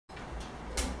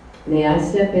May I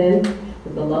step in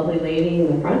with the lovely lady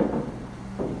in the front?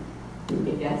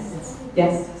 Yes?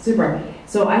 Yes, super.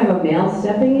 So I have a male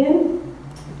stepping in.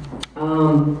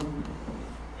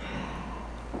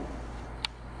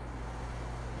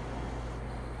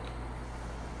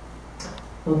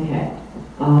 Okay.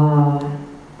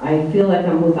 I feel like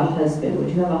I'm with a husband. Would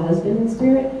you have a husband in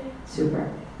spirit? Super.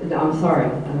 I'm sorry.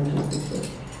 I'm talking to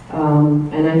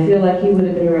and I feel like he would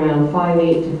have been around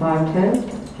 5'8" to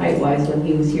 5'10", height-wise, when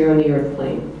he was here on the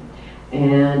airplane.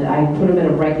 And I put him in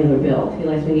a regular build. He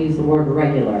likes me to use the word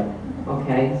regular.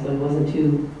 Okay, so he wasn't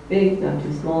too big, not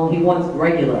too small. He wants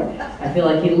regular. I feel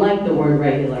like he liked the word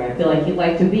regular. I feel like he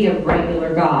liked to be a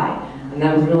regular guy. And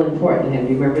that was really important to him.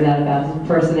 Do you remember that about his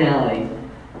personality?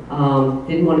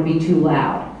 Didn't want to be too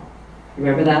loud. You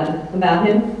remember that about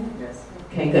him? Yes.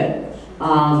 Okay, good.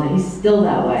 He's still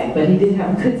that way, but he did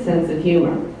have a good sense of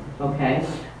humor. Okay.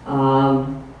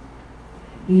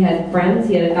 He had friends.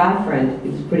 He had a guy friend he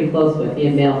was pretty close with. He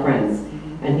had male friends.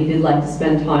 And he did like to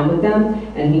spend time with them.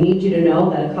 And he needs you to know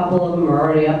that a couple of them are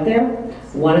already up there.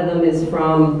 One of them is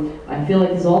from, I feel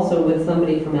like he's also with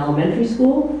somebody from elementary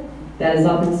school that is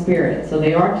up in spirit. So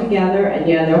they are together, and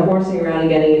yeah, they're horsing around and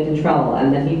getting into trouble.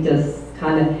 And then he just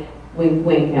kind of wink,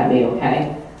 wink at me,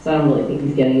 okay? So I don't really think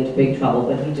he's getting into big trouble,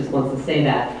 but he just wants to say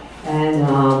that. And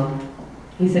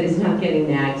he said he's not getting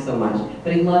nagged so much,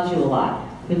 but he loves you a lot.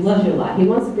 He loves you a lot. He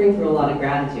wants to bring through a lot of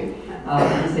gratitude.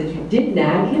 He said you did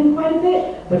nag him quite a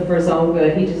bit, but for his own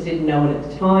good. He just didn't know it at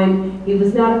the time. He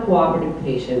was not a cooperative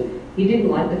patient. He didn't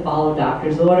like to follow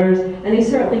doctor's orders, and he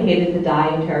certainly hated the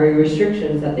dietary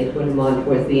restrictions that they put him on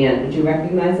towards the end. Would you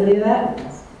recognize any of that?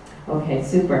 Yes. Okay,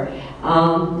 super.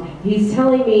 He's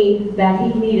telling me that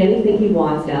he can eat anything he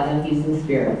wants now that he's in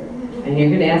spirit. And you're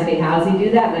going to ask me, how does he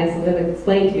do that? And I'm going to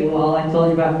explain to you, well, I told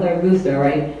you about Claire Gusto,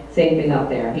 right? Same thing up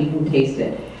there. He can taste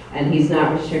it. And he's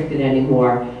not restricted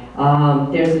anymore.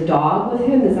 There's a dog with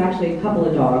him. There's actually a couple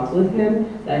of dogs with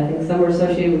him that I think some are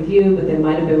associated with you, but there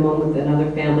might have been one with another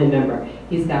family member.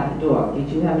 He's got the dog. Did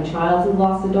you have a child who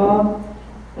lost a dog?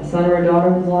 A son or a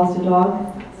daughter who's lost a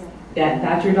dog?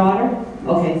 That's your daughter?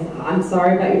 Okay, so I'm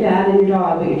sorry about your dad and your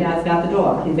dog, but your dad's got the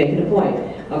dog. He's making a point.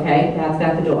 Okay, dad's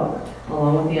got the dog,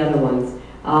 along with the other ones.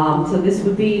 So this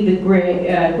would be the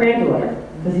granddaughter,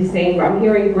 because he's saying, I'm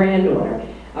hearing granddaughter.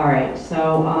 All right,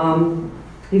 so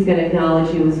he's going to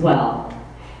acknowledge you as well.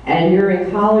 And you're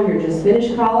in college, or just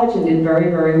finished college and did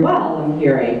very, very well, I'm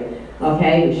hearing.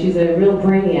 Okay, she's a real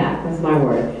brainiac, that's my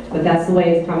word, but that's the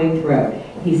way it's coming through.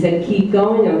 He said, keep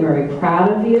going, I'm very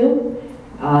proud of you.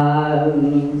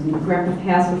 Grandpa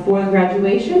passed before the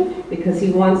graduation because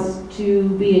he wants to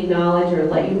be acknowledged or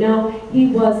let you know he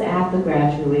was at the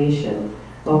graduation,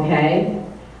 okay?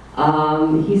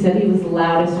 He said he was the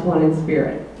loudest one in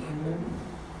spirit.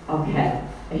 Okay.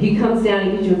 He comes down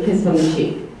and gives you a kiss on the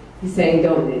cheek. He's saying,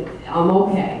 don't, I'm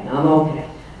okay, I'm okay.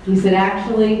 He said,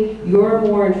 actually, you're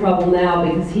more in trouble now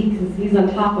because he's on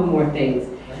top of more things.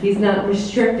 He's not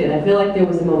restricted. I feel like there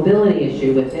was a mobility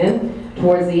issue with him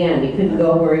towards the end. He couldn't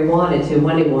go where he wanted to,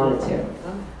 when he wanted to.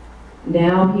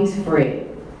 Now he's free.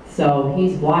 So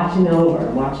he's watching over.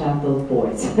 Watch out those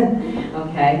boys.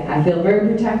 Okay? I feel a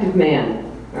very protective man.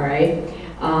 All right?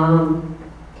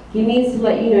 He needs to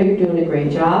let you know you're doing a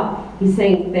great job. He's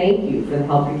saying thank you for the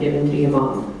help you're giving to your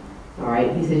mom. All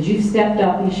right? He says, you stepped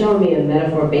up. He's showing me a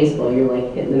metaphor of baseball. You're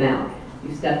like hitting them out.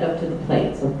 You stepped up to the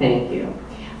plate, so thank you.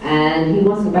 And he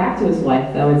wants to go back to his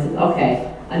wife, though, and says,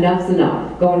 okay, enough's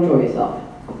enough. Go enjoy yourself.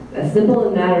 As simple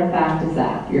and matter of fact as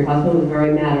that. Your husband was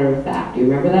very matter of fact. Do you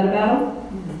remember that about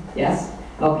him? Yes?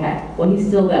 Okay. Well, he's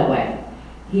still that way.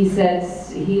 He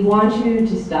says he wants you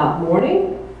to stop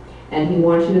mourning, and he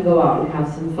wants you to go out and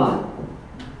have some fun.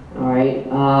 All right?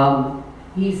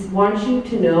 He wants you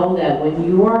to know that when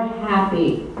you are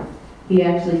happy, he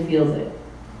actually feels it.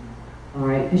 All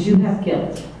right? Because you have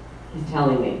guilt, he's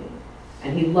telling me.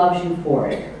 And he loves you for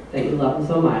it, that you love him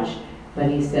so much.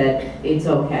 But he said, it's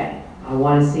okay. I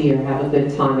want to see her have a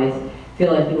good time. I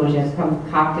feel like he wants you to have come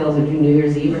cocktails or do New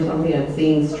Year's Eve or something. I'm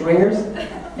seeing stringers.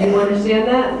 You understand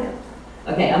that?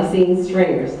 Okay, I'm seeing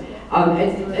stringers.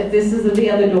 This is the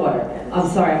other daughter. I'm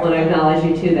sorry, I want to acknowledge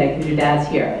you too, because your dad's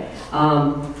here.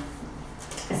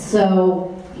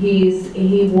 So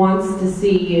he wants to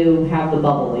see you have the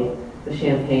bubbly, the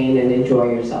champagne, and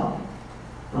enjoy yourself.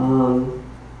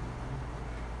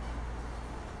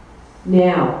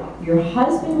 Now, your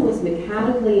husband was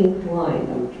mechanically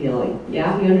inclined, I'm feeling.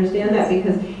 Yeah, you understand that?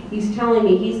 Because he's telling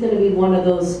me he's going to be one of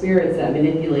those spirits that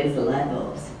manipulates the light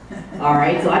bulbs. All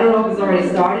right, so I don't know if it's already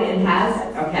started. It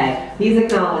has? Okay. He's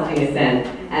acknowledging it then.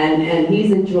 And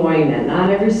he's enjoying that.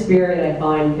 Not every spirit I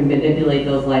find can manipulate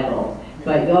those light bulbs.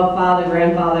 But your father,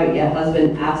 grandfather, your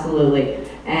husband, absolutely.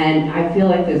 And I feel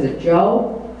like there's a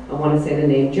Joe. I want to say the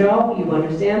name Joe. You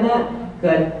understand that?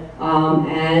 Good.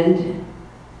 And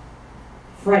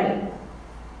Freddie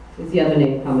is the other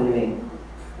name coming to me.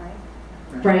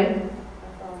 Frank?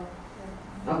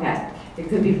 Okay. It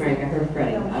could be Frank. I heard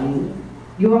Freddie.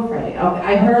 You're Freddie. Okay.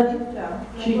 I heard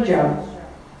she's Joe.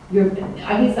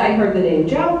 I heard the name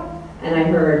Joe, and I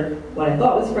heard what I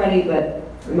thought was Freddie, but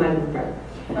it might have been Frank.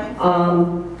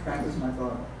 Frank is my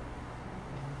father.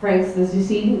 Frank's the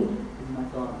decedent? He's my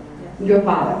father. Yes. Your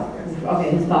father? Yes.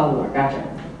 Okay, his father. Gotcha.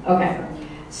 Okay.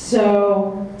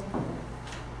 So,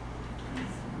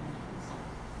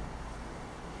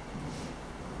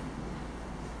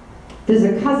 there's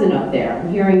a cousin up there.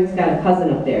 I'm hearing he's got a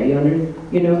cousin up there. You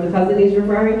know the cousin he's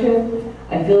referring to?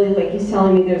 I feel like he's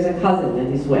telling me there's a cousin that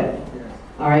he's with. Yes.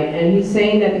 All right, and he's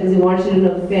saying that because he wants you to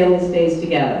know the family stays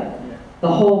together. Yes. The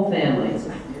whole family.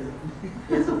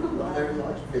 He has a very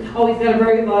large family. Oh, he's got a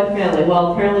very large family.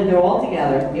 Well, apparently they're all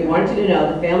together. He wants you to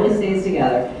know the family stays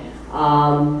together.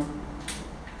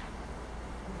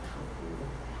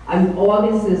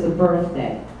 August is a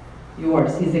birthday.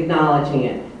 Yours. He's acknowledging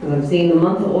it. Because I'm seeing the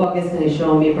month of August and he's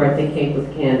showing me a birthday cake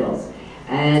with candles.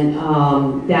 And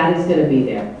Daddy's going to be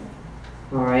there.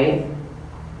 All right?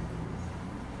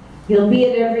 He'll be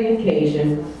at every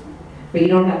occasion, but you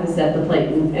don't have to set the plate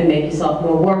and make yourself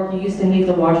more work. You used to hate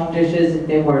to wash dishes if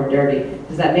they weren't dirty.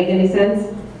 Does that make any sense?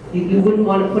 You wouldn't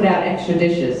want to put out extra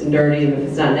dishes and dirty them if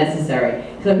it's not necessary.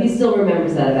 So he still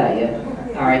remembers that about you.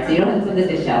 All right, so you don't have to put the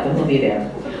dish out, but he'll be there.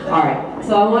 All right,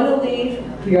 so I want to leave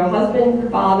your husband,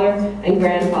 father, and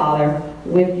grandfather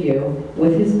with you,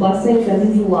 with his blessings and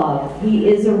his love. He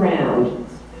is around.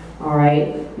 All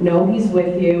right? Know he's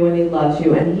with you and he loves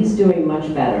you and he's doing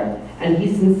much better. And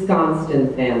he's ensconced in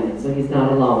the family, so he's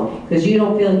not alone. Because you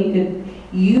don't feel he could,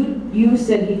 you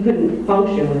said he couldn't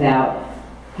function without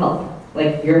help,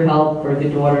 like your help or the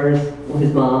daughters or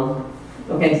his mom.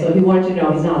 Okay, so he wants you to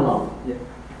know he's not alone. Yeah.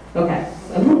 Okay.